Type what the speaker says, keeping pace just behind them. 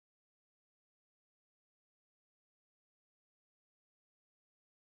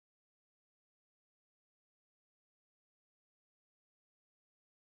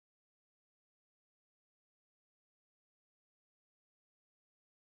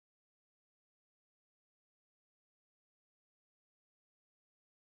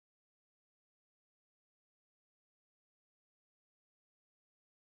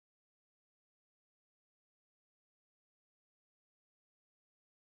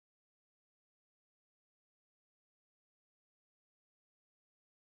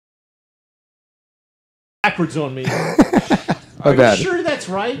backwards on me. My bad. You sure that's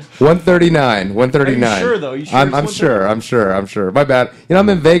right? 139. 139. Are you sure though? You sure I'm sure. My bad. You know, I'm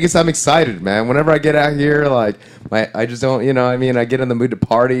in Vegas. I'm excited, man. Whenever I get out here, like, I just don't, you know, I mean, I get in the mood to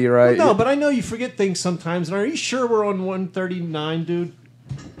party, right? Well, no, but I know you forget things sometimes. And are you sure we're on 139, dude?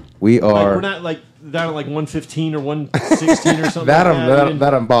 We are. Like, we're not like down at like 115 or 116 or something.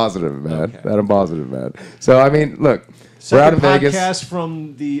 that I'm positive, man. Okay. That I'm positive, man. So I mean, look, Second we're out in Vegas. Podcast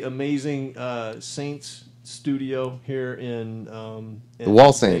from the amazing Saints studio here in the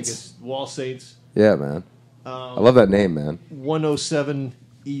Wall Saints. Vegas. Wall Saints. Yeah, man. I love that name, man. 107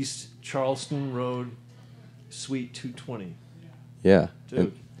 East Charleston Road, Suite 220. Yeah.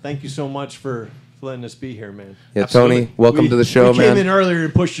 Dude, thank you so much for letting us be here, man. Yeah, Absolutely. Tony, welcome to the show, we man. We came in earlier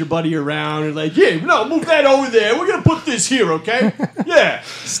and pushed your buddy around and like, yeah, no, move that over there. We're going to put this here, okay? Yeah.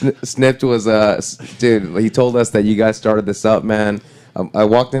 Snipped was, dude, he told us that you guys started this up, man. I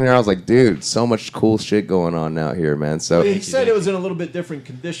walked in there, I was like, dude, so much cool shit going on out here, man. So he said it was in a little bit different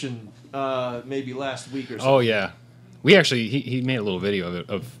condition maybe last week or something. Oh, yeah. We actually, he made a little video of it,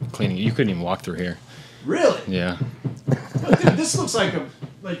 of cleaning it. You couldn't even walk through here. Really? Yeah. But dude, this looks like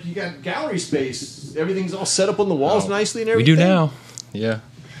you got gallery space. Everything's all set up on the walls nicely and everything. We do now. Yeah.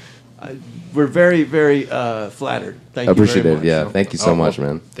 We're very, very flattered. Thank you appreciate very it. much. Yeah, thank you so much,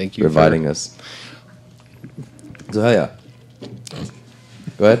 man. Thank you for inviting us. So yeah,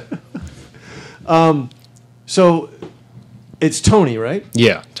 go ahead. So it's Tony, right?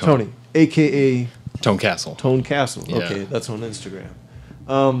 Yeah, Tony, a.k.a. Tone Castle. Tone Castle. Yeah. Okay, that's on Instagram.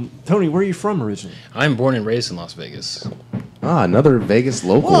 Tony, where are you from originally? I'm born and raised in Las Vegas. Ah, another Vegas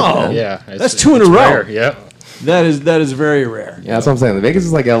local. Whoa. Man. Yeah. That's two in a row. Rare. Yeah. That is very rare. Yeah, that's what I'm saying. Vegas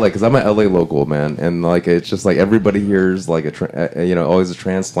is like LA because I'm an LA local, man, and like it's just like everybody here is like always a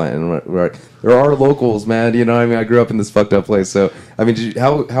transplant, and there are locals, man. You know, I mean, I grew up in this fucked up place, so I mean,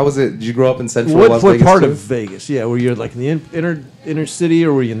 how was it? Did you grow up in Central Las Vegas? What part too? of Vegas? Yeah, were you like in the inner city,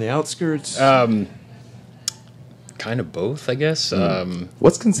 or were you in the outskirts? Kind of both, I guess.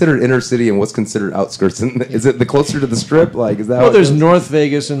 What's considered inner city and what's considered outskirts? Is it the closer to the strip? Like, is that? Well, there's North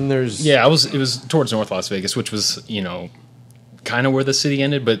Vegas and there's Yeah, it was towards North Las Vegas, which was kind of where the city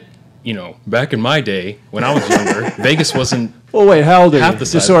ended. But back in my day when I was younger, Vegas wasn't. Well, wait, how old are half you? the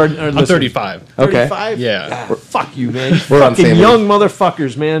size. So I'm 35. 35? Yeah. Ah, fuck you, man. We're on Fucking same young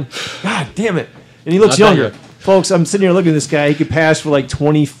motherfuckers, man. God damn it. And he looks Not that younger. young. Folks, I'm sitting here looking at this guy. He could pass for like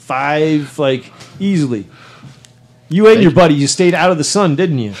 25, like easily. You and your buddy, you stayed out of the sun,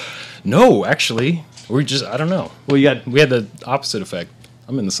 didn't you? No, actually, I don't know. Well, We had the opposite effect.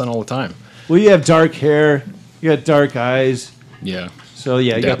 I'm in the sun all the time. Well, you have dark hair, you got dark eyes. Yeah. So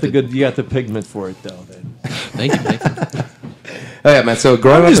yeah, you Adapted. got the pigment for it though. Then. Thank you. Oh yeah, man. So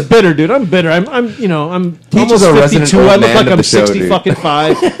growing I'm up, just bitter, dude. I'm bitter. I'm almost just a resident 52. I old look man like of I'm the show, 60 dude. fucking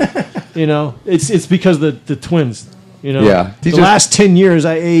 5. It's because of the twins. Yeah. The last 10 years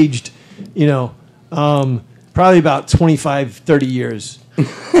I aged. Probably about 25, 30 years in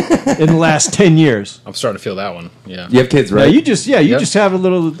the last 10 years. I'm starting to feel that one. Yeah. you have kids, Now, right? you just have a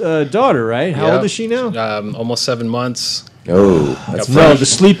little daughter, right? How Yeah. old is she now? Almost 7 months. Oh, that's No, the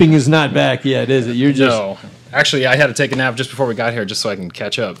sleeping is not back yet, is it? You're just No. Actually, I had to take a nap just before we got here just so I can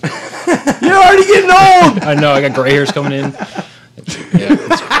catch up. you're already getting old. I know. I got gray hairs coming in. Yeah.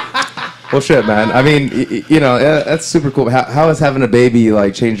 well, shit, man. I mean, that's super cool. How has having a baby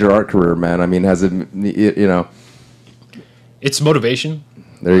like changed your art career, man? I mean, has it, It's motivation.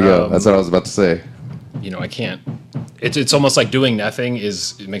 There you go. That's what I was about to say. I can't. It's almost like doing nothing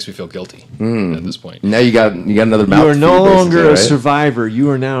it makes me feel guilty at this point. Now you got another mouth. You are to no feed, longer basically, a right? survivor.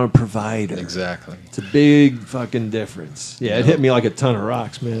 You are now a provider. Exactly. It's a big fucking difference. Yeah, it hit me like a ton of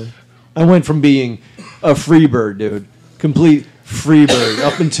rocks, man. I went from being a free bird, dude, complete free bird,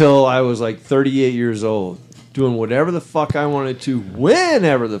 up until I was like 38 years old, doing whatever the fuck I wanted to,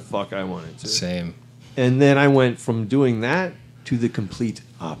 whenever the fuck I wanted to. Same. And then I went from doing that to the complete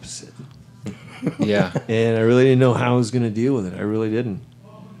opposite. Yeah. And I really didn't know how I was going to deal with it. I really didn't,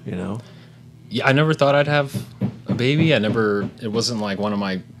 Yeah, I never thought I'd have a baby. It wasn't like one of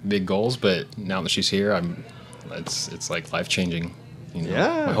my big goals, but now that she's here, it's like life-changing.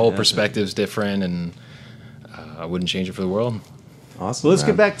 Yeah, My whole yeah. perspective's different, and I wouldn't change it for the world. Awesome. So let's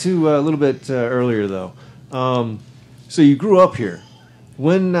get back to a little bit earlier, though. So you grew up here.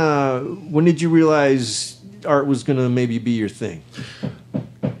 When did you realize art was going to maybe be your thing?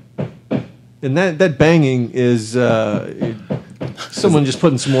 And that banging is someone just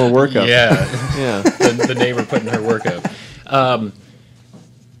putting some more work up. Yeah. Yeah. the neighbor putting her work up.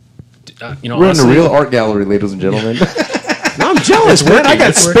 We're Honestly, in a real art gallery, ladies and gentlemen. I'm jealous, man. I got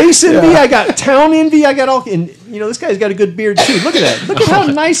It's space envy. I got town envy. I got all, and this guy's got a good beard too. Look at that. Look at how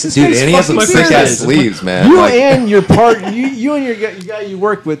nice this Dude, guy's and he has some fucking beard sick ass is. sleeves, man. You Like- and your part, you and your guy you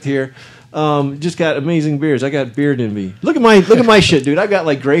work with here, just got amazing beards. I got beard envy. Look at my shit, dude. I got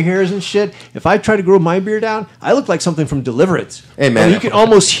like gray hairs and shit. If I try to grow my beard out, I look like something from Deliverance. Hey, man. You can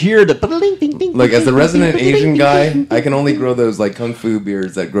almost hear the. Like, as the resident Asian guy, I can only grow those like kung fu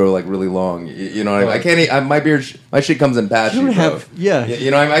beards that grow like really long. You know what I mean? I can't. My beard, my shit comes in patchy. You don't bro. have, yeah.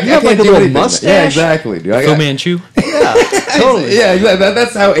 You know, I You can't have like a do little anything. mustache. Yeah, exactly, dude. Fu Manchu. Yeah, totally. Yeah,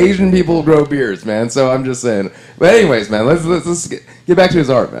 that's how Asian people grow beards, man. So I'm just saying. But anyways, man, let's get back to his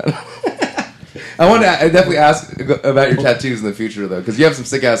art, man. I want to definitely ask about your tattoos in the future, though, because you have some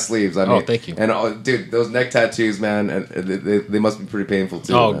sick ass sleeves. I mean, thank you. And dude, those neck tattoos, man, and they must be pretty painful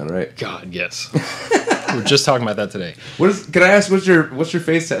too, man. Right? God, yes. We were just talking about that today. Can I ask what's your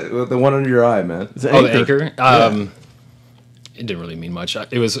face tattoo? The one under your eye, man. The Oh, the anchor. It didn't really mean much.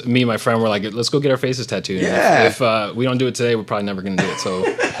 It was me and my friend were like, let's go get our faces tattooed. Yeah. If we don't do it today, we're probably never going to do it. So,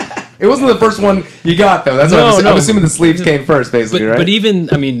 It wasn't the first one you got, though. That's what I'm assuming the sleeves came first, basically, right? but even,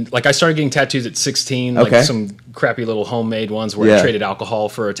 I mean, like I started getting tattoos at 16, like Okay. some crappy little homemade ones where Yeah. I traded alcohol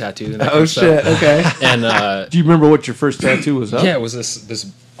for a tattoo. And that kind Oh of stuff. shit! Okay. And Do you remember what your first tattoo was? Up? yeah, it was this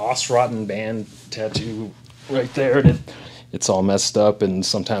Osrotten band tattoo right there. And it's all messed up and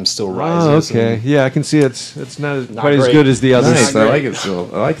sometimes still Oh, rises. okay. and- Yeah, I can see it's not quite as great. good as the others. Nice. I like it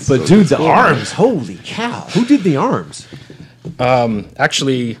still. I like it. But still. dude, It's the cool. arms! Holy cow! Who did the arms?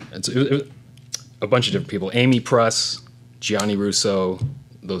 Actually, it was a bunch of different people. Amy Pruss, Gianni Russo,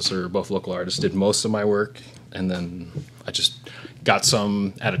 those are both local artists, did most of my work. And then I just got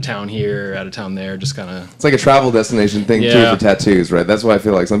some out of town here, out of town there, just kind of... It's like a travel destination thing too Yeah. for tattoos, right? That's why I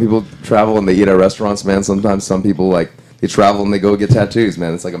feel like some people travel and they eat at restaurants, man. Sometimes some people like they travel and they go get tattoos,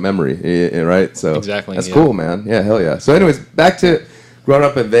 man. It's like a memory, right? So Exactly, that's yeah. cool, man. Yeah, hell yeah. So, anyways, back to growing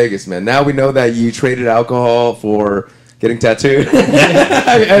up in Vegas, man. Now we know that you traded alcohol for getting tattooed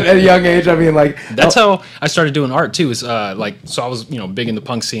at a young age. I mean, like That's how I started doing art too. Is so I was big in the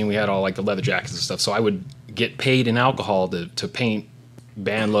punk scene. We had all like the leather jackets and stuff. So I would get paid in alcohol to paint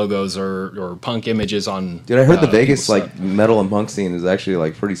band logos or punk images on. Dude, I heard the Vegas people's like stuff. metal and punk scene is actually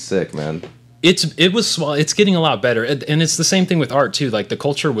like pretty sick, man. It was small. It's getting a lot better, and it's the same thing with art too. Like the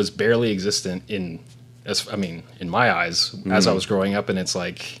culture was barely existent in my eyes as I was growing up, and it's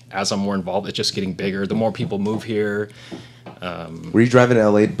like as I'm more involved, it's just getting bigger. The more people move here. Were you driving to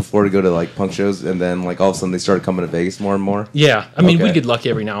LA before to go to like punk shows, and then like all of a sudden they started coming to Vegas more and more? Yeah, I mean Okay. we get lucky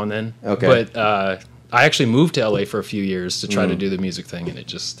every now and then. Okay. But I actually moved to LA for a few years to try to do the music thing, and it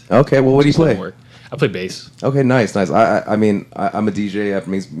just Okay, well, what do you didn't play? work. I play bass. Okay, nice. I mean, I'm a DJ. I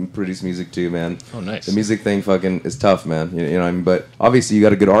produce music too, man. Oh, nice. The music thing fucking is tough, man. You know what I mean? But obviously, you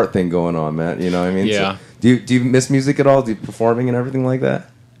got a good art thing going on, man. You know what I mean? Yeah. So, do you miss music at all? Do you performing and everything like that?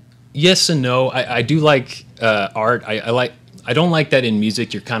 Yes and no. I do like art. I don't like that in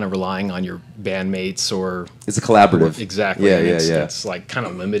music you're kind of relying on your bandmates or It's a collaborative. exactly. Yeah, and yeah, it's, yeah. It's like kind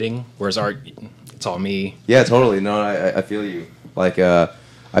of limiting. Whereas art, it's all me. Yeah, totally. No, I feel you. Like,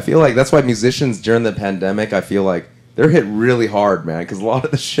 I feel like that's why musicians during the pandemic, I feel like they're hit really hard, man. Because a lot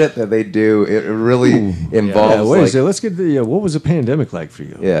of the shit that they do, it really involves. Yeah, wait a like, second. Let's get the. What was the pandemic like for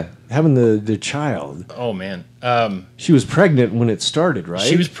you? Yeah. Having the child. Oh man. She was pregnant when it started, right?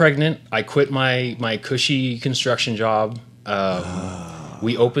 She was pregnant. I quit my cushy construction job.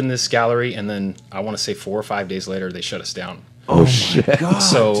 We opened this gallery, and then I want to say 4 or 5 days later, they shut us down. Oh shit. God,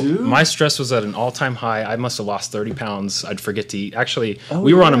 So dude. my stress was at an all-time high. I must have lost 30 pounds. I'd forget to eat. Actually, Oh,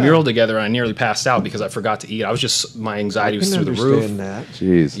 we were on a yeah. mural together, and I nearly passed out because I forgot to eat. I was just my anxiety I was can through the roof. understand that.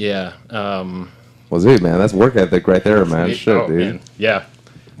 Jeez. Yeah. Well, dude, man, that's work ethic right there, man. Shit, oh, dude. man. Yeah.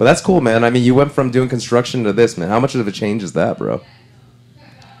 But that's cool, man. I mean, you went from doing construction to this, man. How much of a change is that, bro?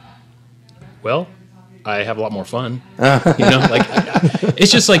 Well, I have a lot more fun. Like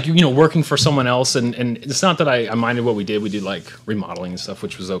it's just like working for someone else, and it's not that I minded what we did. We did like remodeling and stuff,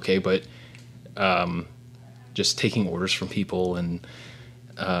 which was okay, but just taking orders from people and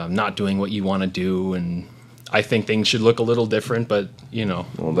not doing what you want to do, and I think things should look a little different, but Well,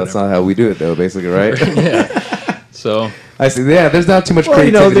 that's whatever. not how we do it, though, basically, right? So I see. Yeah, there's not too much Well,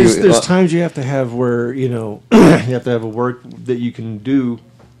 creativity. there's times you have to have where you have to have a work that you can do,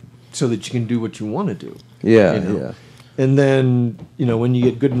 so that you can do what you want to do. Yeah, you know? yeah. And then when you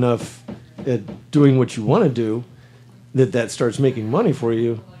get good enough at doing what you want to do, that starts making money for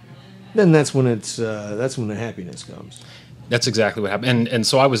you, then that's when the happiness comes. that's exactly what happened. And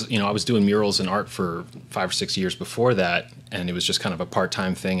so I was doing murals and art for 5 or 6 years before that, and it was just kind of a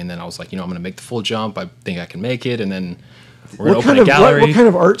part-time thing. And then I was like, I'm going to make the full jump. I think I can make it. And then We're going to open a gallery. What kind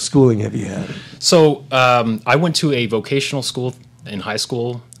of art schooling have you had? So I went to a vocational school in high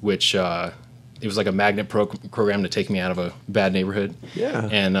school, which it was like a magnet program to take me out of a bad neighborhood. Yeah.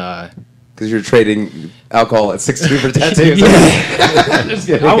 And because you're trading alcohol at 16 for tattoos. I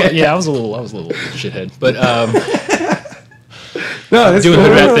was a little shithead, but no, that's doing cool.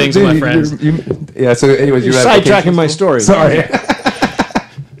 the bad things with my friends. Yeah. So, anyways, You're at sidetracking my story. Sorry.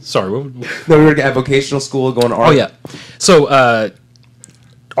 Sorry. No, we were at vocational school going to art. Oh yeah. So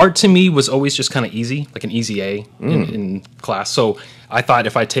art to me was always just kind of easy, like an easy A in class. So I thought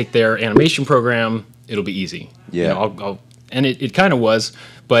if I take their animation program, it'll be easy. Yeah. You know, I'll and it kind of was,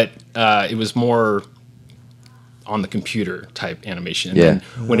 but it was more on the computer type animation. And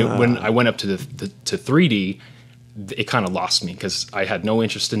then when I went up to to 3D, it kind of lost me because I had no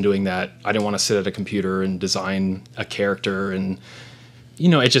interest in doing that. I didn't want to sit at a computer and design a character, and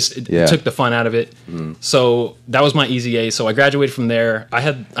it took the fun out of it. So that was my easy A. So I graduated from there. I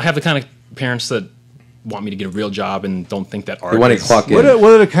have the kind of parents that want me to get a real job and don't think that art. They want to clock in. What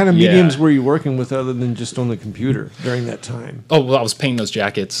are the kind of mediums were you working with other than just on the computer during that time? Oh well, I was painting those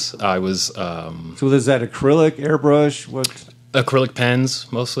jackets. I was So is that acrylic, airbrush, what? Acrylic pens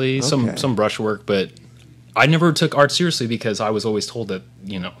mostly, some brush work, but I never took art seriously because I was always told that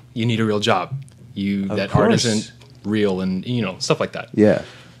you need a real job. Art isn't real, and stuff like that. Yeah.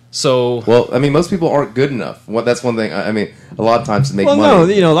 So well, I mean, most people aren't good enough. That's one thing. I mean, a lot of times to make money.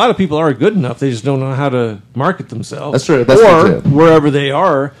 No, a lot of people are good enough. They just don't know how to market themselves. That's true. That's true too. Wherever they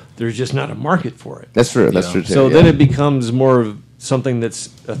are, there's just not a market for it. That's true. That's true too. So then it becomes more of something that's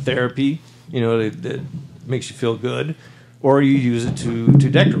a therapy. That makes you feel good, or you use it to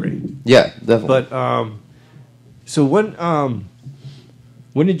decorate. Yeah, definitely. But so when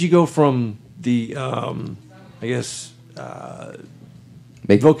did you go from the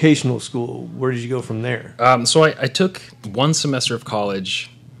vocational school? Where did you go from there? So I took one semester of college,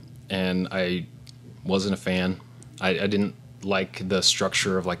 and I wasn't a fan. I didn't like the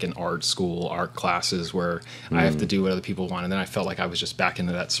structure of like an art school, art classes where I have to do what other people want, and then I felt like I was just back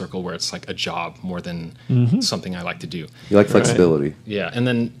into that circle where it's like a job more than something I like to do. You like flexibility. Yeah, and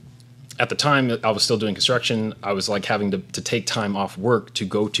then at the time I was still doing construction. I was like having to take time off work to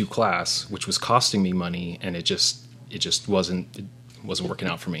go to class, which was costing me money, and it just wasn't working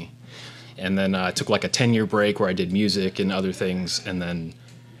out for me. And then I took like a 10-year break where I did music and other things, and then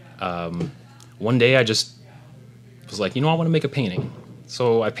one day I just was like, I want to make a painting.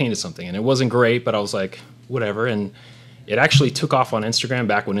 So I painted something, and it wasn't great, but I was like, whatever. And it actually took off on Instagram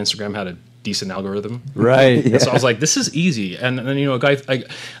back when Instagram had a decent algorithm. Right. Yeah. So I was like, this is easy. And then,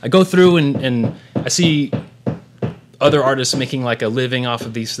 I go through and I see other artists making like a living off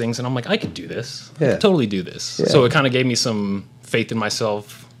of these things, and I'm like, I could do this. I could totally do this. Yeah. So it kind of gave me some faith in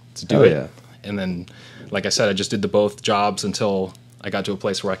myself to do it. Yeah. And then, like I said, I just did the both jobs until I got to a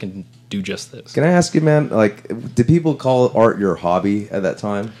place where I can do just this. Can I ask you, man, like, did people call art your hobby at that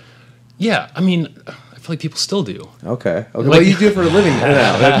time? Yeah, I mean, I feel like people still do. Okay. Well, you do it for a living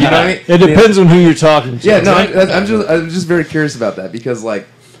now. You know what I mean? It depends on who you're talking to. Yeah, no, I'm just very curious about that because, like,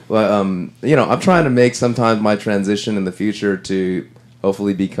 I'm trying to make sometimes my transition in the future to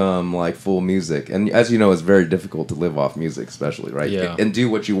hopefully become like full music. And as you know, it's very difficult to live off music, especially, right? Yeah. And do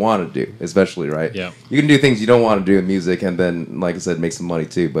what you want to do, especially, right? Yeah. You can do things you don't want to do in music and then, like I said, make some money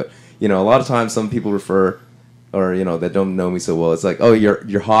too. But, a lot of times some people refer, or, that don't know me so well, it's like, oh,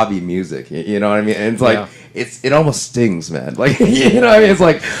 your hobby music. You know what I mean? And it's like, it almost stings, man. Like, you know what I mean? It's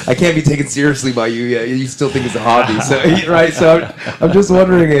like, I can't be taken seriously by you. Yeah, you still think it's a hobby. So, right? So I'm just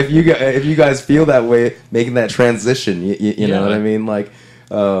wondering if you guys feel that way, making that transition. You know what I mean? Like,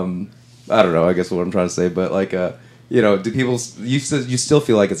 I don't know, I guess what I'm trying to say, but like, do people, you still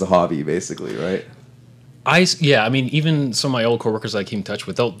feel like it's a hobby, basically, right? I mean, even some of my old coworkers I keep in touch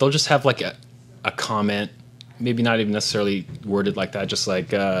with, they'll just have like a comment, maybe not even necessarily worded like that, just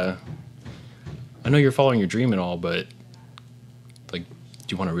like, I know you're following your dream and all, but like, do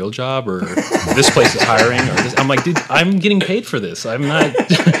you want a real job, or this place is hiring, or this? I'm like, dude, I'm getting paid for this. I'm not,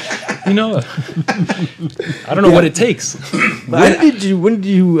 I don't know what it takes. When did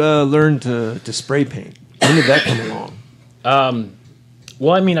you learn to spray paint? When did that come along?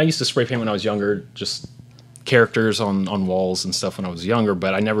 Well, I mean, I used to spray paint when I was younger, just characters on walls and stuff when I was younger,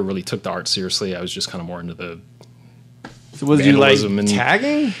 but I never really took the art seriously. I was just kind of more into the So was you like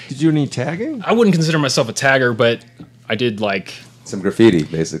tagging? Did you do any tagging? I wouldn't consider myself a tagger, but I did like some graffiti,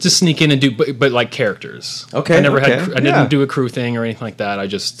 basically. Just sneak in and do, but like characters. Okay. I didn't do a crew thing or anything like that. I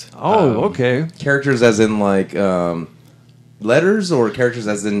just okay. Characters as in like letters, or characters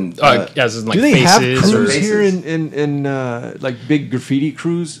as in like do they faces have crews or here in like big graffiti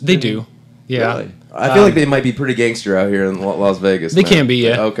crews? They do. Yeah. Really? I feel like they might be pretty gangster out here in Las Vegas. They man. can be,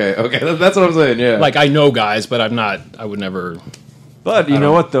 yeah. Okay, that's what I'm saying. Yeah, Like I know guys, but I'm not. I would never. But you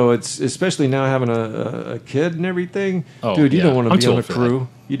know what though? It's especially now having a kid and everything. Oh, Dude, you yeah. don't want to I'm be too on a old for crew.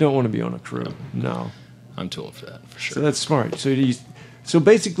 You don't want to be on a crew. No. I'm too old for that for sure. So that's smart. So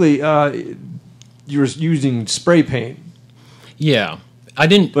basically, you're using spray paint, Yeah, I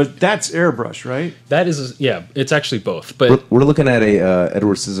didn't. but that's airbrush, right? That is, yeah. It's actually both. But we're looking at a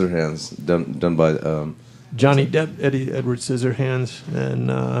Edward Scissorhands done by Johnny Depp, Eddie Edward Scissorhands,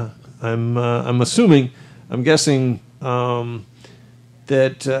 and I'm assuming, I'm guessing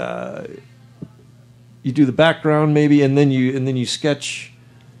that you do the background maybe, and then you sketch,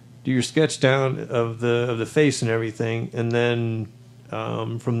 do your sketch down of the face and everything, and then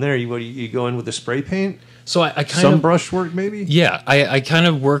from there you go in with the spray paint. so I kind Some of brush work maybe. Yeah, I kind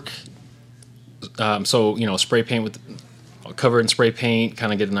of work. So spray paint with. I'll cover it in spray paint,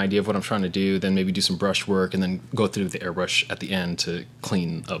 kind of get an idea of what I'm trying to do, then maybe do some brush work, and then go through the airbrush at the end to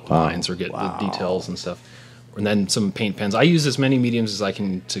clean up lines or get the details and stuff. And then some paint pens. I use as many mediums as I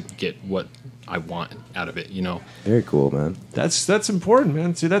can to get what I want out of it. Very cool, man. That's important,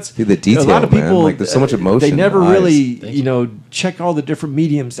 man. See, that's See the detail, a lot of man. people. Like, there's so much emotion They never in the eyes. really, check all the different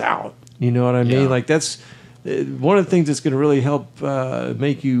mediums out. You know what I mean? Yeah. Like that's one of the things that's going to really help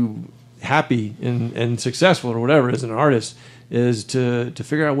make you happy and successful or whatever as an artist is to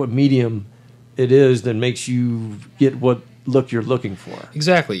figure out what medium it is that makes you get what look you're looking for.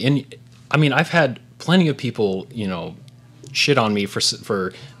 Exactly, and I mean I've had plenty of people, shit on me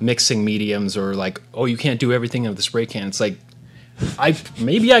for mixing mediums or like, oh, you can't do everything with the spray can. It's like,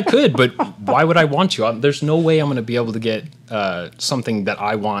 maybe I could, but why would I want to? There's no way I'm going to be able to get something that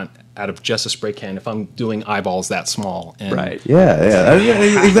I want out of just a spray can if I'm doing eyeballs that small. And Right. Yeah,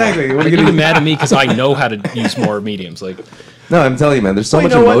 exactly. What are you You're gonna gonna be mad at me because I know how to use more mediums. Like, No, I'm telling you, man. There's so Well,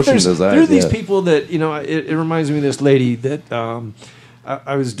 much you know what? emotion in those eyes. There are these yeah. people that it reminds me of this lady that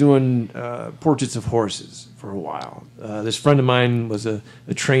I was doing portraits of horses for a while. This friend of mine was a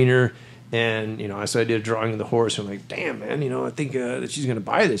trainer, and so I did a drawing of the horse. And I'm like, damn, man, I think that she's gonna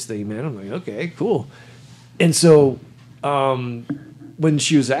buy this thing, man. I'm like, okay, cool. And so when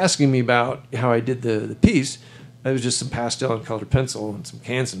she was asking me about how I did the piece, it was just some pastel and colored pencil and some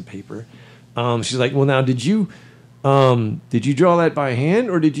Canson paper. She's like, well, now did you draw that by hand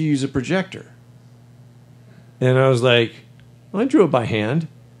or did you use a projector? And I was like, well, I drew it by hand.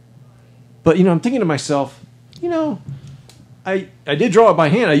 But, I'm thinking to myself, I did draw it by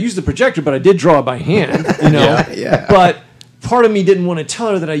hand. I used the projector, but I did draw it by hand, Yeah. But part of me didn't want to tell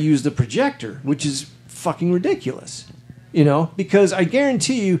her that I used the projector, which is fucking ridiculous, because I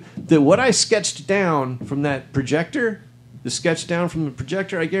guarantee you that what I sketched down from that projector, the sketch down from the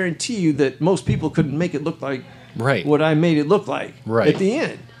projector, I guarantee you that most people couldn't make it look like right. what I made it look like Right. at the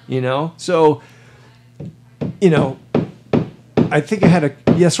end, So, I think I had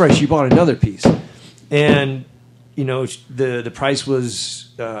yes, right, she bought another piece. And, the price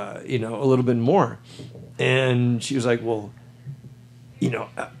was, a little bit more. And she was like, well,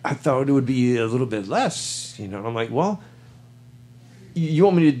 I thought it would be a little bit less, And I'm like, well, you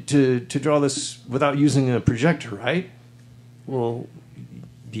want me to draw this without using a projector, right? Well,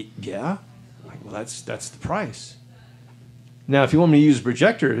 yeah. I'm like, well, that's the price. Now, if you want me to use a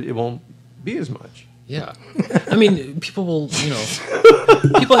projector, it won't be as much. Yeah. I mean, people will,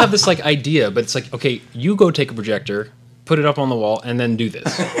 people have this idea, but it's like, okay, you go take a projector, put it up on the wall, and then do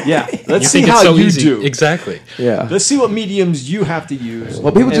this. Yeah, You let's see think it's how so you easy. do. Exactly. Yeah. Let's see what mediums you have to use.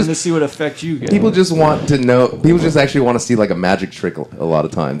 Well, people and let's see what effect you get. People just want to know. People just actually want to see a magic trick a lot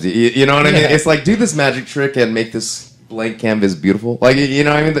of times. You know what I mean? Yeah. It's like, do this magic trick and make this blank canvas beautiful. You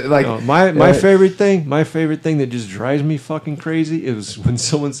know what I mean? Like No, my favorite thing that just drives me fucking crazy is when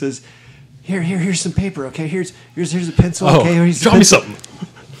someone says, Here's some paper, okay? Here's a pencil, Oh, okay? Here's draw me something.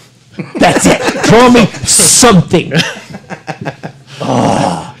 That's it. Draw me something.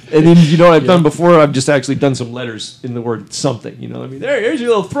 And then what I've done before? I've just actually done some letters in the word something. You know what I mean? Here's your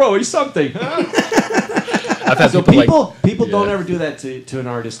little throw. Something. Huh? I've had So people don't Yeah. ever do that to an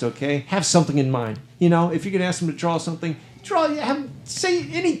artist. Okay, have something in mind. If you're gonna ask them to draw something, say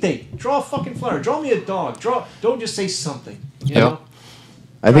anything. Draw a fucking flower. Draw me a dog. Don't just say something. You know?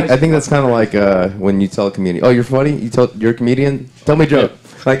 I think that's kind of like when you tell a comedian, "Oh, you're funny. You're a comedian. Tell me a joke."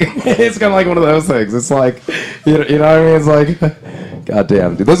 Like it's kind of like one of those things. It's like you know what I mean? It's like, God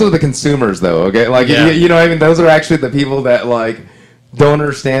damn, dude. Those are the consumers, though. Okay, you know what I mean? Those are actually the people that don't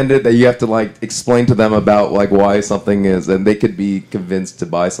understand it. That you have to explain to them about why something is, and they could be convinced to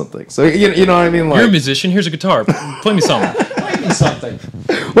buy something. So you know what I mean? You're a musician. Here's a guitar. Play me something. Play me something.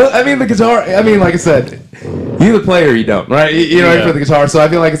 Well, I mean the guitar. I mean, like I said, You either play or you don't, right? You know, Yeah. for the guitar. So I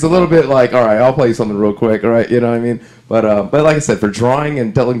feel like it's a little bit like, all right, I'll play you something real quick, all right? You know what I mean? But like I said, for drawing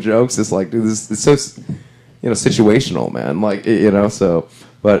and telling jokes, it's like, dude, it's so, you know, situational, man. Like, you know, so.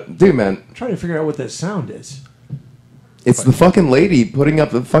 But, dude, man. I'm trying to figure out what that sound is. It's the fucking lady putting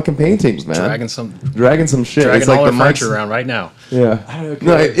up the fucking paintings, man. Dragging some shit. Dragging It's like all the our furniture around right now. Yeah. Okay.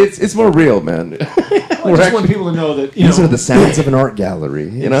 No, it's more real, man. I just want people to know that These are the sounds of an art gallery,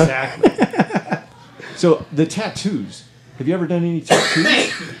 you know? Exactly. So the tattoos. Have you ever done any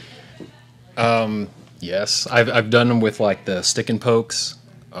tattoos? Yes, I've done them with like the stick and pokes.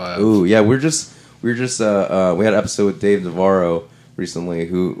 Ooh, yeah. We had an episode with Dave Navarro recently,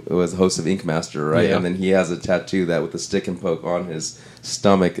 who was the host of Ink Master, right? Yeah. And then he has a tattoo that with the stick and poke on his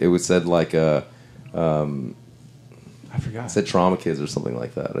stomach, it was said like I forgot. it said trauma kids or something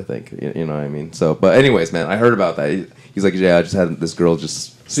like that. I think you know what I mean. So, but anyways, man, I heard about that. He's like, yeah, I just had this girl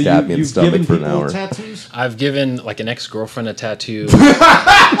just stab me in the stomach for an hour. Tattoos? I've given like an ex-girlfriend a tattoo.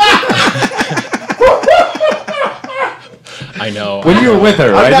 I know. When you were with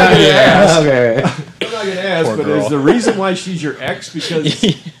her, right? not gonna ask. Okay. I'm not gonna ask, Poor but girl. is the reason why she's your ex because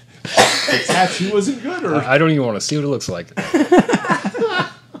the tattoo wasn't good, or I don't even want to see what it looks like.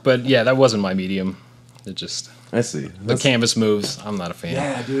 But yeah, that wasn't my medium. It just I see. the canvas moves. I'm not a fan.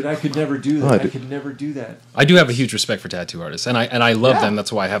 yeah, dude, I could never do that. Oh, I dude. could never do that. I do have a huge respect for tattoo artists, and I love Yeah. them.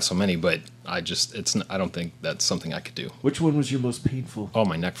 That's why I have so many. But I don't think that's something I could do. Which one was your most painful? Oh,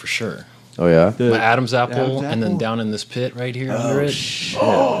 my neck for sure. Oh yeah. The My Adam's apple, Adam's and then apple? down in this pit right here under it.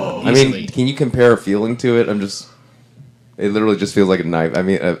 I Easily. mean, can you compare a feeling to it? It literally just feels like a knife. I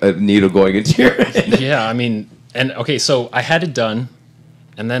mean, a needle going into your head. Yeah, I mean, and okay, so I had it done,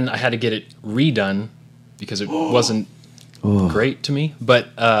 and then I had to get it redone because it wasn't great to me. But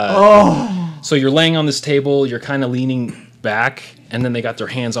so you're laying on this table, you're kind of leaning back, and then they got their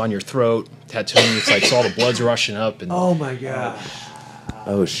hands on your throat, tattooing. It's like so all the blood's rushing up, and Oh my god!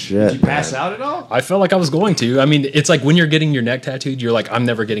 Oh shit! Did you pass out at all? I felt like I was going to. I mean, it's like when you're getting your neck tattooed, you're like, I'm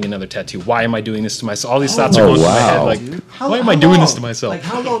never getting another tattoo. Why am I doing this to myself? All these thoughts are Oh, going through my head. wow. Like, Dude, why am I doing this long? to myself? Like,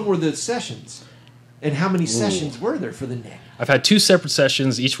 how long were the sessions? And how many sessions were there for the neck? I've had 2 separate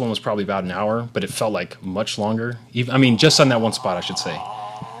sessions. Each one was probably about an hour, but it felt like much longer. Even, I mean, just on that one spot, I should say.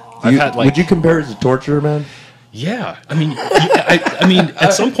 I've had like, would you compare it to torture, man? yeah. I mean, I mean,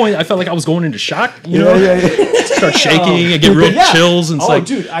 at some point, I felt like I was going into shock. You know, yeah. start shaking, I get real chills, and it's oh, like,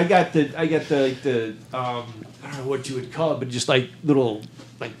 dude, I got the I don't know what you would call it, but just like little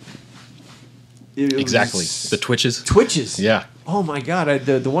like it exactly was the twitches. twitches. Yeah. Oh my god,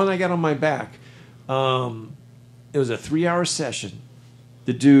 the one I got on my back, it was a 3-hour session.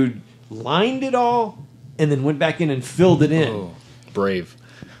 The dude lined it all and then went back in and filled it in. Oh, brave.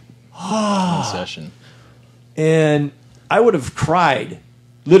 One session. And I would have cried,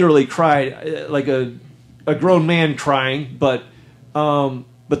 literally cried, like a grown man crying, but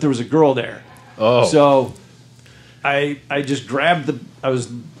there was a girl there. Oh. So I just grabbed I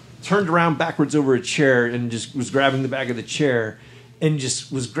was turned around backwards over a chair and just was grabbing the back of the chair and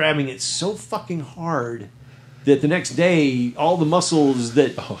just was grabbing it so fucking hard that the next day all the muscles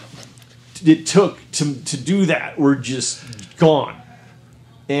that it took to do that were just gone.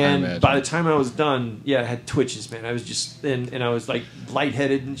 And imagine. by the time I was done, yeah, I had twitches, man. I was just and I was like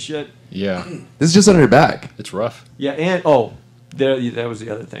lightheaded and shit. Yeah. This is just on your back. It's rough. Yeah, and that was the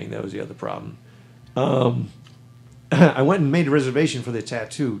other thing. That was the other problem. I went and made a reservation for the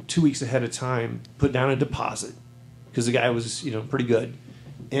tattoo 2 weeks ahead of time. Put down a deposit because the guy was, pretty good,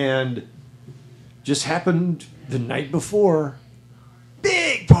 and just happened the night before.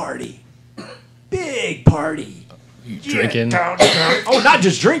 Big party. You drinking? Oh, not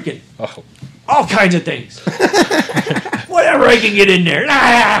just drinking. Oh. All kinds of things. Whatever I can get in there.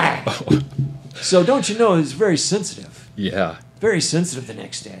 So don't you know it's very sensitive. Yeah. Very sensitive the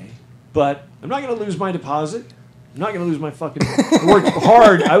next day. But I'm not going to lose my deposit. I'm not going to lose my fucking... I worked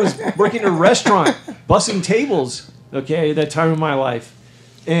hard. I was working in a restaurant, bussing tables, okay, at that time of my life.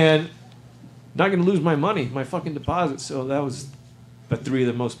 And not going to lose my money, my fucking deposit. So that was about 3 of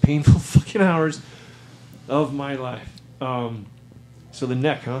the most painful fucking hours of my life. So the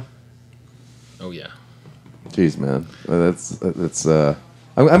neck, huh? Oh, yeah. Jeez, man. That's. I'm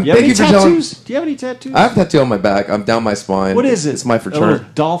Do you have thank any you for telling. tattoos? Do you have any tattoos? I have a tattoo on my back. I'm down my spine. What is it? It's my A fraternity.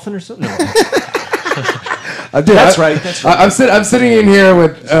 little dolphin or something? No. That's right. I'm sitting in here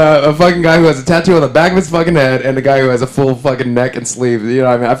with a fucking guy who has a tattoo on the back of his fucking head and a guy who has a full fucking neck and sleeve. You know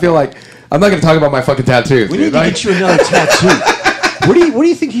what I mean? I feel like I'm not going to talk about my fucking tattoos. We need dude. to get you another tattoo. What do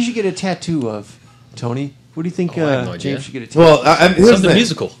you think he should get a tattoo of, Tony? What do you think I have no idea. James should get a tattoo? Well, here's the Something thing.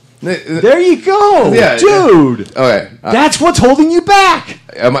 musical. There you go, Yeah, dude. Okay. That's what's holding you back.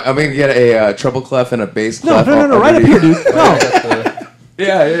 I'm gonna get a treble clef and a bass clef. No, right up here, dude. No.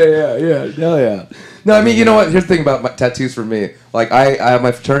 Yeah. Hell yeah. No, I mean, you know what? Here's the thing about my tattoos for me. Like, I have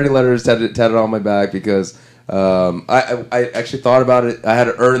my fraternity letters tatted on my back because I actually thought about it. I had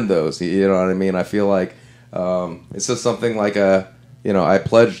to earn those. You know what I mean? I feel like it's just something like I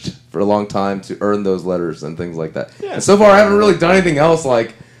pledged for a long time to earn those letters and things like that. Yeah. And so far, I haven't really done anything else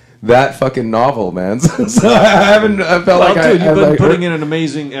like that fucking novel, man. So I felt like dude, you've been like, putting in an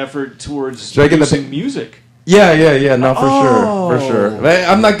amazing effort towards Should I get the producing music. Yeah, no, for sure.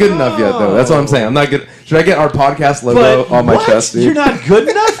 I'm not good enough yet, though. That's what I'm saying. I'm not good. Should I get our podcast logo on my chest, dude? You're not good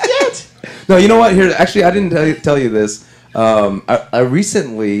enough yet? No, you know what? Here, actually, I didn't tell you this. I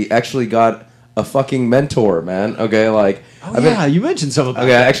recently actually got a fucking mentor, man. Okay, like. You mentioned something about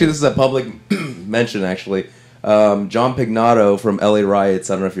Okay, that. actually, this is a public mention, actually. John Pignato from LA Riots.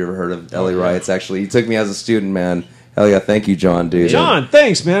 I don't know if you ever heard of LA Riots, actually. He took me as a student, man. Hell yeah, thank you, John, dude. John,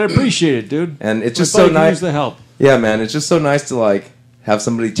 thanks, man. I appreciate it, dude. And it's just so nice. Use the help. Yeah, man, it's just so nice to, like, have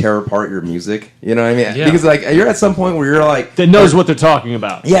somebody tear apart your music. You know what I mean? Yeah. Because, like, you're at some point where you're like... That knows what they're talking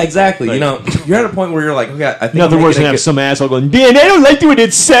about. Yeah, exactly. Like, you know, you're at a point where you're like, okay, I think... Nothing worse than have some asshole going, man, I don't like the way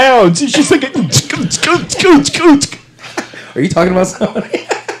it sounds. It's just like a... Are you talking about somebody?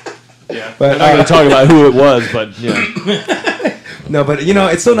 Yeah. But, I'm not going to talk about who it was, but, yeah. No, but, you know,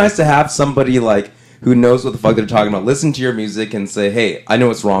 it's so nice to have somebody, like, who knows what the fuck they're talking about, listen to your music and say, hey, I know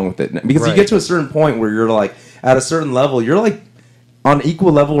what's wrong with it. Because you get to a certain point where you're, like, at a certain level, you're, like, on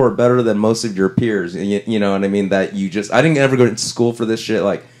equal level or better than most of your peers. You know what I mean? That you just... I didn't ever go to school for this shit.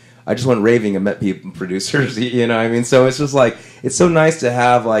 Like, I just went raving and met people, producers, you know what I mean? So it's just, like, it's so nice to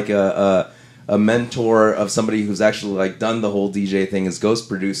have, like, a mentor of somebody who's actually, like, done the whole DJ thing, is ghost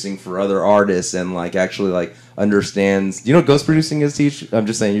producing for other artists and, like, actually, like, understands... You know what ghost producing is, Teach? I'm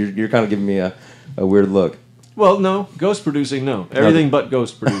just saying, you're kind of giving me a weird look. Well, no. Ghost producing, no. Everything but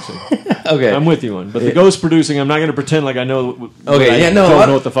ghost producing. Okay. I'm with you on. But the ghost producing, I'm not going to pretend like I know... Okay, I don't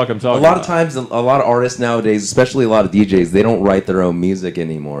know what the fuck I'm talking about. A lot of times, a lot of artists nowadays, especially a lot of DJs, they don't write their own music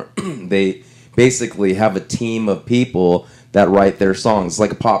anymore. They basically have a team of people that write their songs,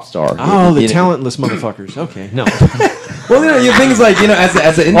 like a pop star. Oh, the talentless motherfuckers. Okay, no. Well, you know, things like, you know, as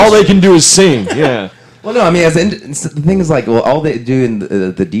an industry, all they can do is sing. Yeah. Well, no, I mean, the thing is, like, well, all they do in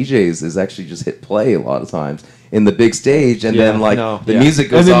the DJs is actually just hit play a lot of times in the big stage, and then, like, the music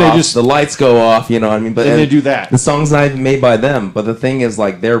goes off, the lights go off, you know what I mean? But then they do that. The song's not even made by them, but the thing is,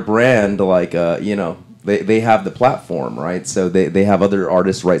 like, their brand, like, you know, they have the platform, right? So they have other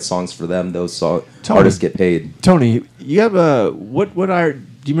artists write songs for them. Those artists get paid. Tony, you have what are... Do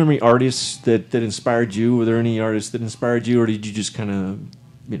you remember any artists that inspired you? Were there any artists that inspired you, or did you just kind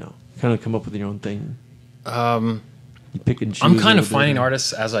of come up with your own thing? You pick and choose. I'm kind of finding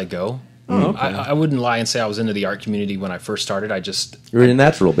artists as I go. Oh, okay. I wouldn't lie and say I was into the art community when I first started. You're a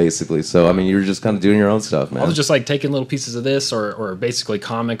natural, basically. So, I mean, you're just kind of doing your own stuff, man. I was just, like, taking little pieces of this or basically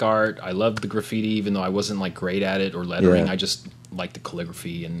comic art. I loved the graffiti, even though I wasn't, like, great at it, or lettering. Yeah. I just liked the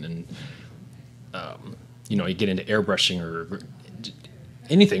calligraphy and you know, you get into airbrushing or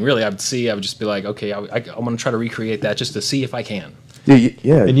anything, really. I would just be like, okay, I'm going to try to recreate that just to see if I can.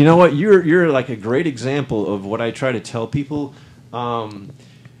 Yeah. And you know what? You're like a great example of what I try to tell people.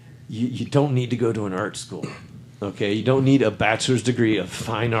 You don't need to go to an art school. Okay? You don't need a bachelor's degree of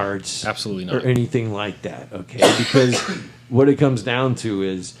fine arts. Absolutely not. Or anything like that. Okay? Because what it comes down to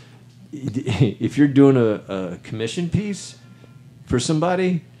is if you're doing a commission piece for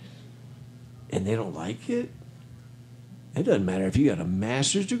somebody and they don't like it, it doesn't matter if you got a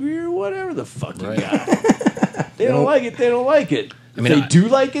master's degree or whatever the fuck you got. They don't like it, they don't like it. If they do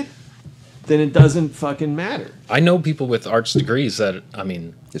like it, then it doesn't fucking matter. I know people with arts degrees that, I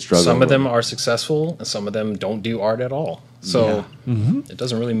mean, some of them are successful and some of them don't do art at all. So it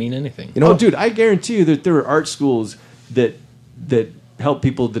doesn't really mean anything. You know, dude, I guarantee you that there are art schools that help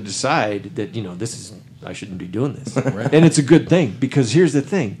people to decide that, you know, I shouldn't be doing this. Right. And it's a good thing, because here's the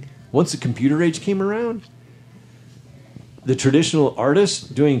thing. Once the computer age came around, the traditional artists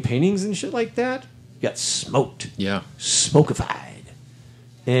doing paintings and shit like that got smoked. Yeah. Smokified.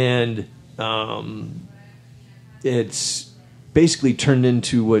 And it's basically turned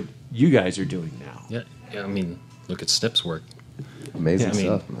into what you guys are doing now. Yeah, I mean, look at Snip's work. Amazing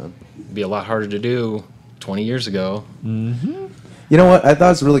stuff, man. It'd be a lot harder to do 20 years ago. Mm-hmm. You know what? I thought it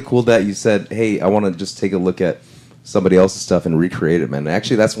was really cool that you said, hey, I want to just take a look at somebody else's stuff and recreate it, man.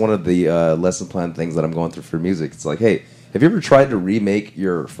 Actually, that's one of the lesson plan things that I'm going through for music. It's like, hey, have you ever tried to remake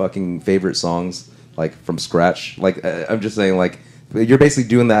your fucking favorite songs, like, from scratch? Like, I'm just saying, like, you're basically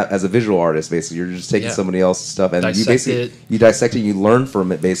doing that as a visual artist, basically. You're just taking somebody else's stuff and you dissect it, you learn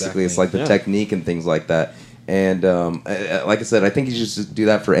from it, basically. Exactly. It's like the technique and things like that. And like I said, I think you just do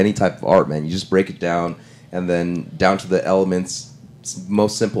that for any type of art, man. You just break it down, and then down to the elements,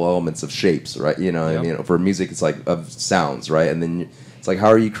 most simple elements of shapes, right? You know, I mean, for music, it's like of sounds, right? And then it's like, how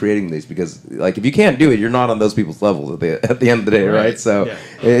are you creating these? Because like, if you can't do it, you're not on those people's levels at the end of the day, right? So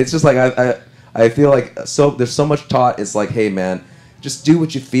it's just like I feel like there's so much taught. It's like, hey, man, just do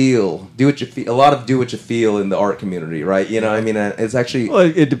what you feel. Do what you feel. A lot of do what you feel in the art community, right? You know, I mean, it's actually... Well,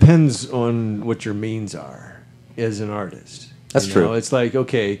 it depends on what your means are as an artist. That's true. It's like,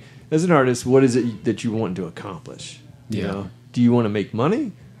 okay, as an artist, what is it that you want to accomplish? You know? Do you want to make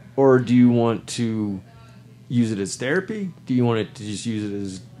money? Or do you want to use it as therapy? Do you want it to just use it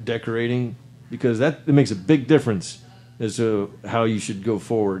as decorating? Because it makes a big difference as to how you should go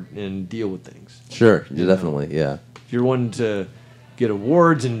forward and deal with things. Sure, definitely, yeah. If you're wanting to get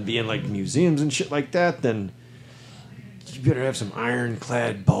awards and be in like museums and shit like that, then you better have some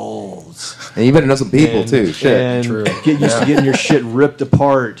ironclad balls. And you better know some people too. Shit, and true. Get used to getting your shit ripped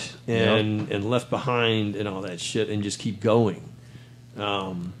apart and left behind and all that shit, and just keep going.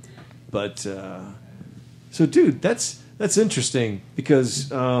 So, dude, that's interesting because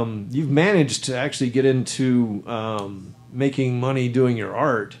you've managed to actually get into making money doing your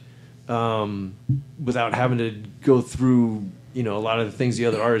art without having to go through, you know, a lot of the things the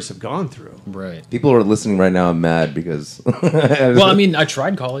other artists have gone through. Right. people are listening right now. I'm mad because. Well, I mean, I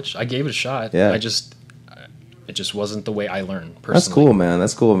tried college. I gave it a shot. Yeah. It just wasn't the way I learned personally. That's cool, man.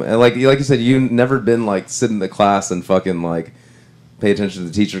 That's cool. And like you said, you never been like sit in the class and fucking like pay attention to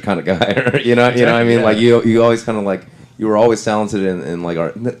the teacher kind of guy. you know what I mean? Yeah. Like you always kind of like you were always talented in like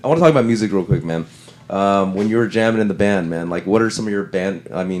art. I want to talk about music real quick, man. When you were jamming in the band, man, like what are some of your band?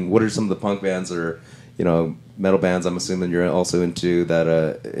 I mean, what are some of the punk bands or metal bands? I'm assuming you're also into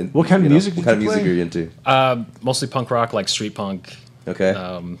that. What kind of music? What kind of music are you into? Mostly punk rock, like street punk. Okay.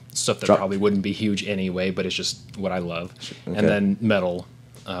 Stuff that probably wouldn't be huge anyway, but it's just what I love. Okay. And then metal,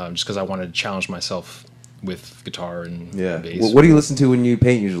 just because I wanted to challenge myself with guitar and bass. What do you listen to when you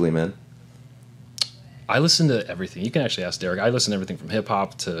paint usually, man? I listen to everything. You can actually ask Derek. I listen to everything from hip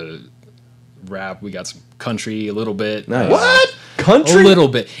hop to rap. We got some country a little bit. Nice. What? Country? A little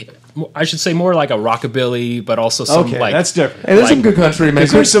bit. I should say more like a rockabilly, but also some like that's different. Hey, there's some good country, man.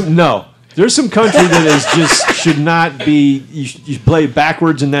 There's some country that is just should not be. You play it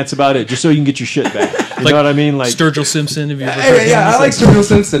backwards and that's about it, just so you can get your shit back. You know what I mean? Like Sturgill Simpson. Have you ever heard him? I like Sturgill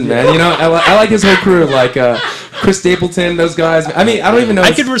Simpson, man. You know, I like his whole crew, like Chris Stapleton, those guys. I mean, I don't even know.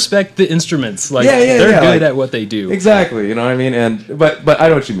 I could respect the instruments. Like they're good at what they do. Exactly. You know what I mean? But I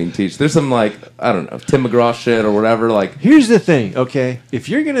know what you mean, Teach. There's some like I don't know, Tim McGraw shit or whatever. Like here's the thing, okay? If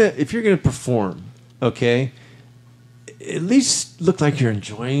you're gonna perform, okay, at least look like you're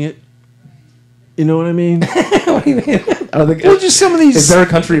enjoying it. You know what I mean? What do you mean? I don't think. Well, just some of these. Is there a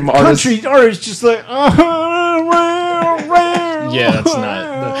country artist just like. Yeah, that's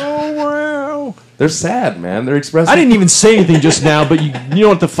not. They're sad, man. They're expressing. I didn't even say anything just now, but you know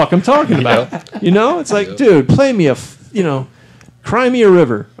what the fuck I'm talking about. You know, it's like, dude, play me cry me a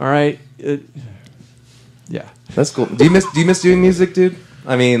river. All right. Yeah, that's cool. Do you miss doing music, dude?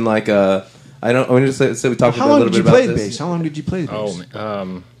 I mean, like, I don't. I mean, just say we talked a little bit about this. How long did you play the bass? How long did you play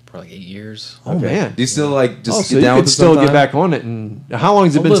the bass? Probably like 8 years. Oh man! Do you still like just so get down you with could it still sometime? get back on it? And how long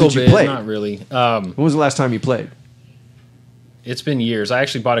has it been since you played? Not really. When was the last time you played? It's been years. I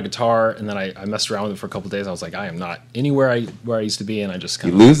actually bought a guitar and then I messed around with it for a couple of days. I was like, I am not anywhere where I used to be, and I just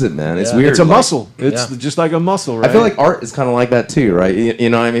kind of lose it, man. It's weird. It's a muscle. It's just like a muscle, right? I feel like art is kind of like that too, right? You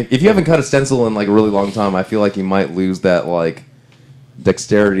know what I mean? If you haven't cut a stencil in like a really long time, I feel like you might lose that like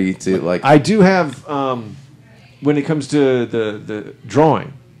dexterity to like. I do have when it comes to the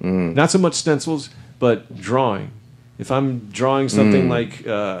drawing, not so much stencils, but drawing. If I'm drawing something like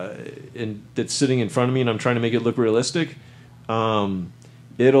that's sitting in front of me and I'm trying to make it look realistic,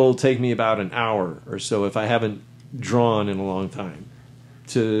 it'll take me about an hour or so if I haven't drawn in a long time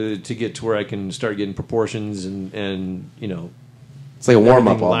to get to where I can start getting proportions and it's like a warm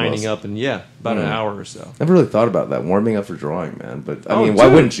up, lining up, and about an hour or so. Never really thought about that, warming up for drawing, man. But I mean, why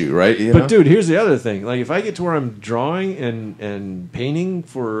wouldn't you, right? You know? Dude, here's the other thing: like if I get to where I'm drawing and painting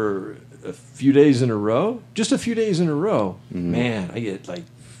for a few days in a row, just a few days in a row, man, I get like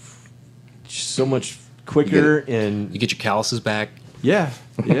so much quicker, and you get your calluses back. Yeah.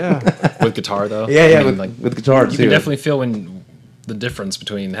 With guitar though. With guitar too. You can definitely feel the difference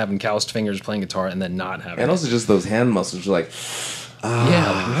between having calloused fingers playing guitar and then not having. And also just those hand muscles, you're like.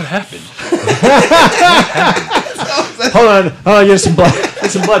 What happened? Hold on, get some blood.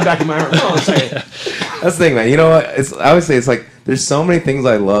 Get some blood back in my arm. Hold on a second. That's the thing, man. You know what? I always say it's like there's so many things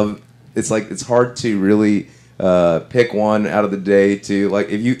I love. It's like it's hard to really pick one out of the day to like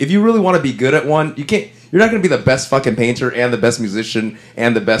if you really want to be good at one, you you're not going to be the best fucking painter and the best musician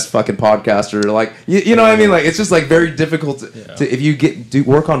and the best fucking podcaster. Like, you know what I mean? Like, it's just like very difficult to if you do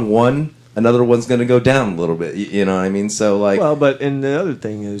work on one, another one's going to go down a little bit. You know what I mean? So like, well, but and the other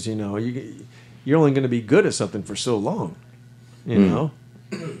thing is, you know, you're only going to be good at something for so long, you know.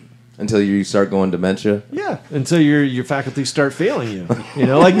 Until you start going dementia. Yeah, until your faculties start failing you. You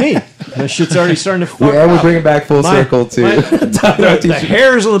know, like me. That shit's already starting to fuck Yeah, up. we're bringing back full circle too. The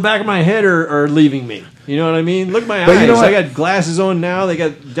hairs on the back of my head are leaving me. You know what I mean? Look at my eyes. You know what? I got glasses on now. They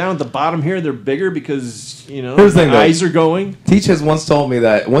got down at the bottom here. They're bigger because, you know, Here's the thing, my eyes are going. Teach has once told me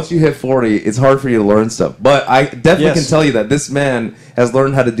that once you hit 40, it's hard for you to learn stuff. But I definitely can tell you that this man has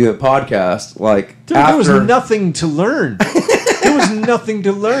learned how to do a podcast. Like, Dude, there was nothing to learn. There was nothing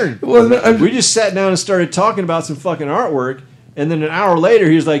to learn. We just sat down and started talking about some fucking artwork, and then an hour later,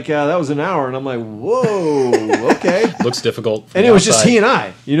 he was like, that was an hour. And I'm like, whoa, okay. Looks difficult. And it was just he and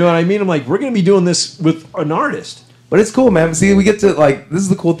I. You know what I mean? I'm like, we're going to be doing this with an artist. But it's cool, man. See, we get to, like, this is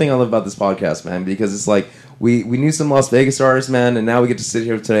the cool thing I love about this podcast, man, because it's like, we knew some Las Vegas artists, man, and now we get to sit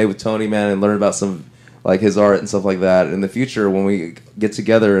here today with Tony, man, and learn about some, like, his art and stuff like that. In the future, when we get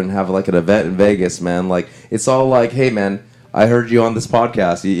together and have, like, an event in Vegas, man, like, it's all like, hey, man, I heard you on this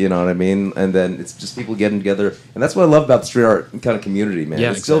podcast, you know what I mean? And then it's just people getting together. And that's what I love about the street art kind of community, man.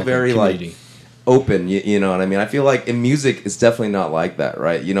 Yeah, it's still very, community. like, open, you know what I mean? I feel like in music, it's definitely not like that,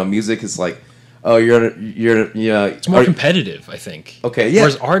 right? You know, music is like, oh, it's more competitive, I think. Okay, yeah.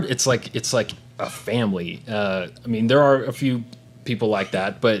 Whereas art, it's like a family. I mean, there are a few people like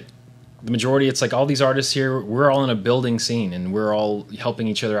that, but the majority, it's like all these artists here, we're all in a building scene, and we're all helping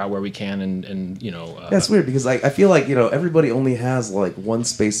each other out where we can, and you know. That's weird, because like I feel like, you know, everybody only has like one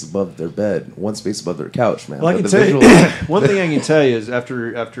space above their bed, one space above their couch, man. Well, I can tell you, one thing I can tell you is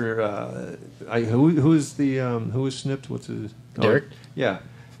after who was snipped? What's his? Derek? Yeah.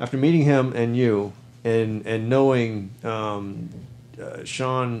 After meeting him and you, and knowing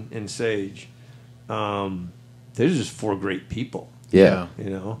Sean and Sage, they're just four great people. Yeah. You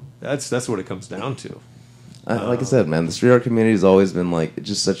know, that's what it comes down to. Like I said, man, the street art community has always been like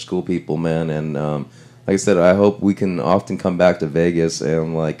just such cool people, man. And like I said, I hope we can often come back to Vegas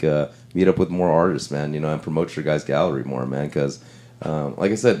and like meet up with more artists, man. You know, and promote your guys' gallery more, man. Because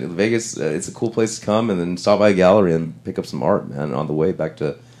like I said, Vegas, it's a cool place to come and then stop by a gallery and pick up some art, man, on the way back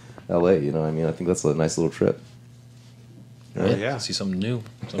to LA. You know what I mean? I think that's a nice little trip. Right? Yeah. See something new,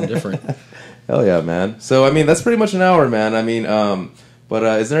 something different. Hell yeah, man. So I mean, that's pretty much an hour, man. I mean, but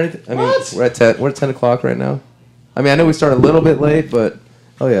is there anything? I mean, What? we're at 10 o'clock right now. I mean, I know we started a little bit late, but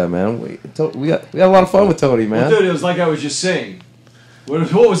oh yeah, man, we got a lot of fun with Tony, man. Well, dude, it was like I was just saying.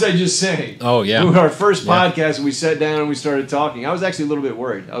 What was I just saying? Oh, yeah. Our first podcast, we sat down and we started talking. I was actually a little bit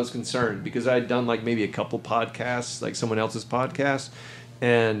worried. I was concerned because I had done like maybe a couple podcasts, like someone else's podcast,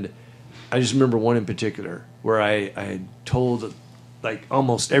 and I just remember one in particular where I had told like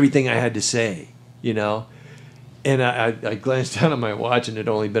almost everything I had to say, you know, and I glanced down at my watch and it had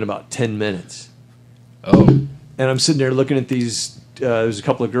only been about 10 minutes. Oh. And I'm sitting there looking at these. There was a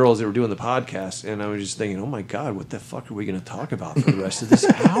couple of girls that were doing the podcast, and I was just thinking, "Oh my God, what the fuck are we going to talk about for the rest of this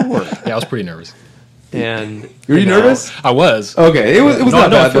hour?" Yeah, I was pretty nervous. And Were you nervous? I was. Okay, it was not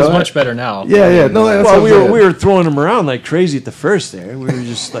bad it feels though. much better now. Yeah. No, that's well, what we were throwing them around like crazy at the first. There, we were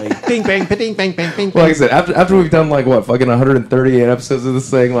just like bing bang, bing bang, bang, bing. Well, like I said, after we've done like what fucking 138 episodes of this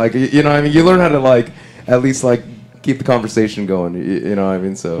thing, like you know, what I mean, you learn how to like at least like keep the conversation going. You know what I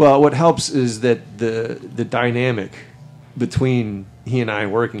mean? So well, what helps is that the dynamic between he and I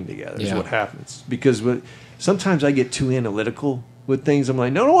working together is what happens. Because sometimes I get too analytical with things. I'm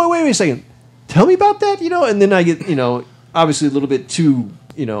like, no, wait a second. Tell me about that, you know? And then I get, you know, obviously a little bit too,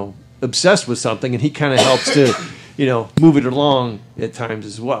 you know, obsessed with something, and he kind of helps to, you know, move it along at times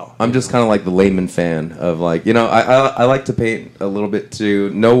as well. I'm just kind of like the layman fan of like, you know, I like to paint a little bit too.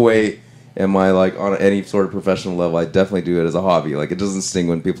 No way am I like on any sort of professional level. I definitely do it as a hobby. Like it doesn't sting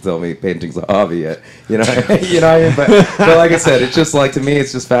when people tell me painting's a hobby yet. You know, you know. What I mean? But like I said, it's just like to me,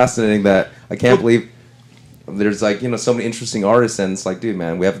 it's just fascinating that I can't believe there's like, you know, so many interesting artists, and it's like, dude,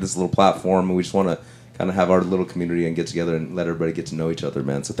 man, we have this little platform, and we just want to kind of have our little community and get together and let everybody get to know each other,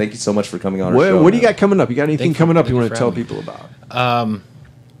 man. So thank you so much for coming on our show. What do you got coming up? You got anything coming up you want to tell me. people about? Man,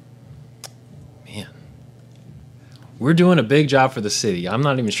 we're doing a big job for the city. I'm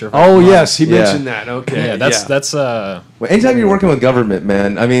not even sure. If Yes, he mentioned that. Okay, Yeah, that's. Well, anytime you're working with government,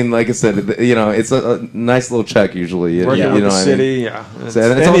 man, I mean, like I said, you know, it's a nice little check usually. Working you with know the what city, I mean? yeah.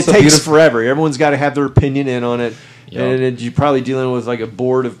 So, and it takes forever. Everyone's got to have their opinion in on it. Yep. And you're probably dealing with like a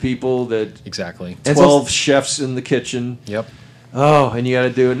board of people that Exactly. 12 chefs in the kitchen. Yep. Oh, and you got to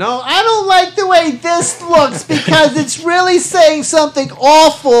do it. No, I don't like the way this looks because it's really saying something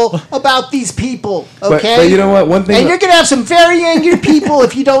awful about these people. Okay, but you know what? One thing, and you're gonna have some very angry people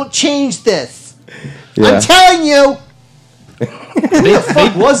if you don't change this. Yeah. I'm telling you. They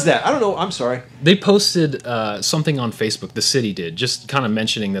Was that? I don't know. I'm sorry. They posted something on Facebook. The city did, just kind of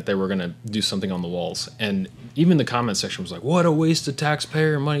mentioning that they were going to do something on the walls, and even the comment section was like, "What a waste of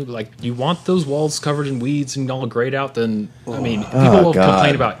taxpayer money!" Like, you want those walls covered in weeds and all grayed out? Then I mean, people will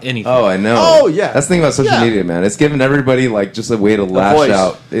complain about anything. Oh, I know. Oh, yeah. That's the thing about social media, man. It's giving everybody like just a way to lash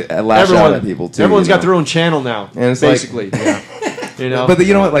out at people too. Everyone's got their own channel now, and it's basically. But you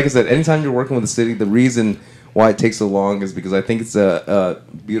know what? Like I said, anytime you're working with the city, the reason why it takes so long is because I think it's a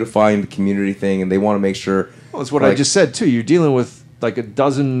beautifying the community thing, and they want to make sure. Well, it's what I just said too. You're dealing with like a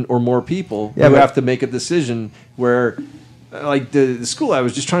dozen or more people who have to make a decision. Where, like the school, I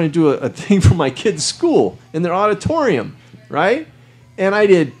was just trying to do a thing for my kids' school in their auditorium, right? And I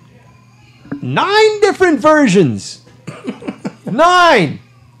did 9 different versions, 9.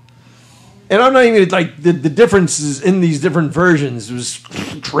 And I'm not even like the differences in these different versions was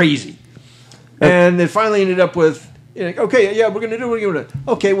crazy. And it finally ended up with, okay, yeah, we're gonna do it.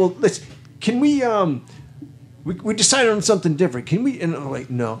 Okay, well, can we we decided on something different. Can we? And I'm like,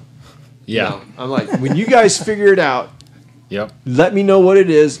 no. Yeah. No. I'm like, when you guys figure it out, Yep. let me know what it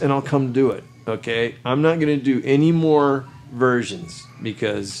is, and I'll come do it. Okay, I'm not gonna do any more versions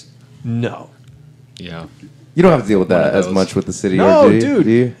because no. Yeah. You don't have to deal with that as those. much with the city, No, or do you? dude.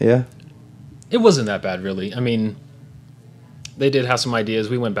 Do you? Yeah. It wasn't that bad, really. I mean, they did have some ideas.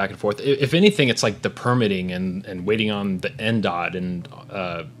 We went back and forth. If anything, it's like the permitting and waiting on the NDOT and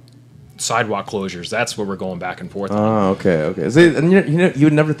sidewalk closures. That's where we're going back and forth on. Oh, okay. See, and you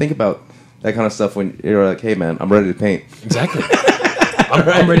would never think about that kind of stuff when you're like, "Hey, man, I'm ready to paint." Exactly.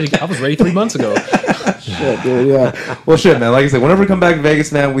 I'm ready to. I was ready 3 months ago. Shit, dude. Yeah. Well, shit, man. Like I said, whenever we come back to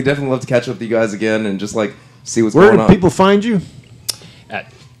Vegas, man, we definitely love to catch up with you guys again and just like see what's Where going do on. people find you?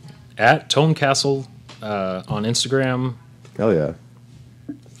 At Tone Castle on Instagram. Hell yeah.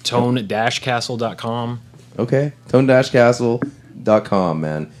 Tone-castle.com. Okay. Tone-castle.com,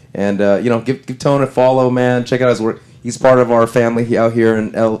 man. And, give Tone a follow, man. Check out his work. He's part of our family out here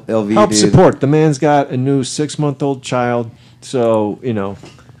in LV. Help dude. support. The man's got a new 6-month-old child, so Yeah,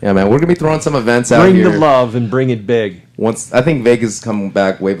 man. We're going to be throwing some events out bring here. the love and bring it big. I think Vegas is coming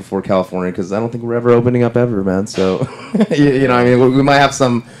back way before California because I don't think we're ever opening up ever, man. So, we might have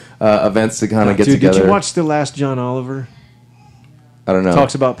some events to kind of get together. Did you watch The Last John Oliver? I don't know.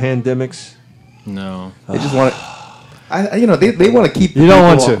 Talks about pandemics. No. They just want to. They want to keep. You don't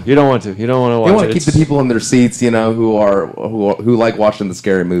want to. You don't want to watch it. They want to keep the people in their seats, who like watching the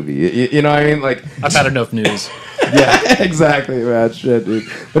scary movie. You know what I mean? Like, I've had enough news. yeah, exactly, man. Shit, dude.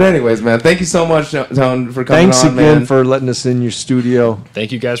 But anyways, man, thank you so much, Tone, for coming Thanks on, again man. for letting us in your studio.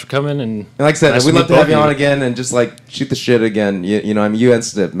 Thank you guys for coming. And like I said, nice we'd love to meet have you both on of again and just like shoot the shit again. You and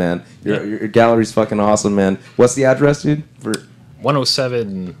Snip, man. Your gallery's fucking awesome, man. What's the address, dude? For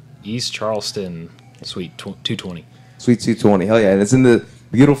 107 East Charleston, Suite 220. Suite 220. Hell yeah, and it's in the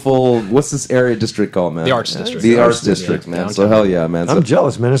beautiful. What's this area district called, man? The Arts District. The Arts District, man. Downtown. So hell yeah, man. So, I'm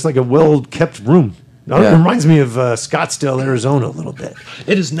jealous, man. It's like a well-kept room. It reminds me of Scottsdale, Arizona, a little bit.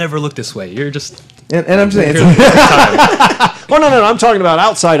 It has never looked this way. You're just. and I'm saying, Oh no, I'm talking about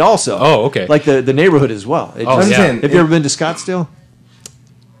outside also. Oh, okay. Like the neighborhood as well. Oh, I'm yeah. saying, Have you ever been to Scottsdale?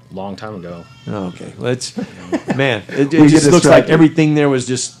 Long time ago. Oh, okay. Well, man, it get just looks like distracted. everything there was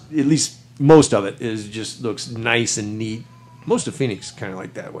just, at least most of it looks nice and neat. Most of Phoenix kind of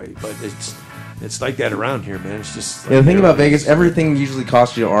like that way, but it's like that around here, man. It's just like the thing about Vegas, everything usually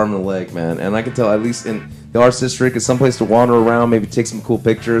costs you an arm and a leg, man. And I can tell, at least in the Arts District, it's someplace to wander around, maybe take some cool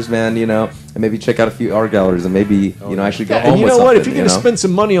pictures, man, and maybe check out a few art galleries, and maybe, actually go home and you with know what? something, If you're going to spend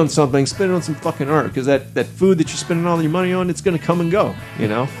some money on something, spend it on some fucking art, because that food that you're spending all your money on, it's going to come and go,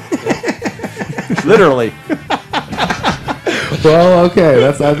 Literally. Well, okay.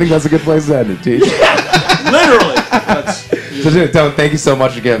 I think that's a good place to end it, Teach. Literally. So, dude, Tone, thank you so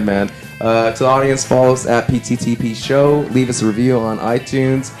much again, man. To the audience, follow us at PTTP Show. Leave us a review on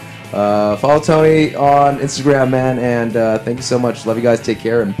iTunes. Follow Tony on Instagram, man. And thank you so much. Love you guys. Take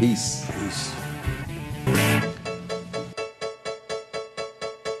care and peace. Peace.